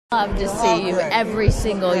Love to see you every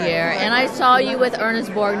single year, and I saw you with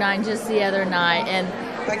Ernest Borgnine just the other night, and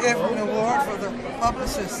I gave him an award for the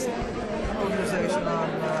publicist organization on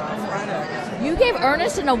Friday. You gave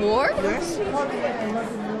Ernest an award? Yes.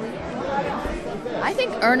 I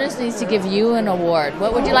think Ernest needs to give you an award.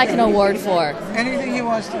 What would you like an award for? Anything he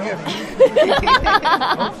wants to give.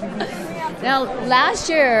 Now, last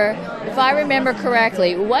year, if I remember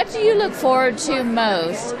correctly, what do you look forward to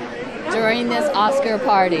most during this Oscar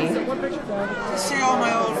party? See all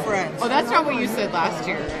my old friends. Oh, that's not what you said last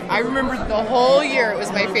year. I remember the whole year it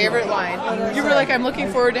was my favorite line. You were like, I'm looking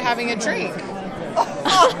forward to having a drink.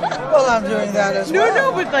 Well, I'm doing that as well.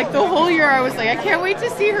 No, but like the whole year I was like, I can't wait to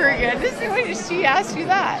see her again. Just wait till she asked you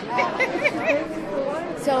that.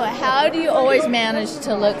 So how do you always manage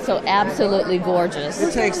to look so absolutely gorgeous?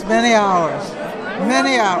 It takes many hours.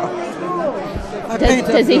 Many hours.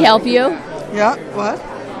 Does he help you? Yeah, what?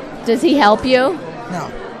 Does he help you?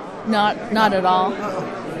 No. Not at all?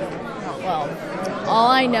 Well,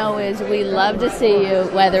 all I know is we love to see you,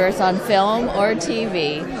 whether it's on film or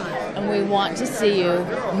TV, and we want to see you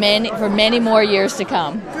for many more years to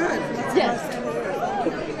come. Good. Yes.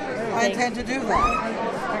 I intend to do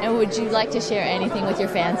that. And would you like to share anything with your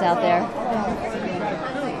fans out there?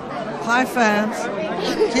 Hi, fans.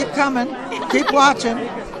 Keep coming. Keep watching.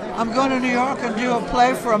 I'm going to New York and do a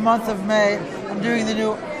play for a month of May. I'm doing the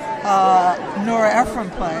new Nora Ephron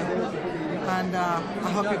play. And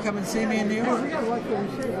I hope you come and see me in New York.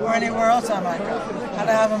 Or anywhere else I might go. And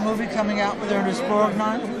I have a movie coming out with Ernest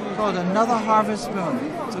Borgnine called Another Harvest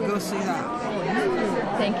Moon. So go see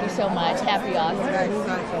that. Thank you so much. Happy Oscars.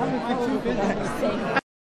 Thanks.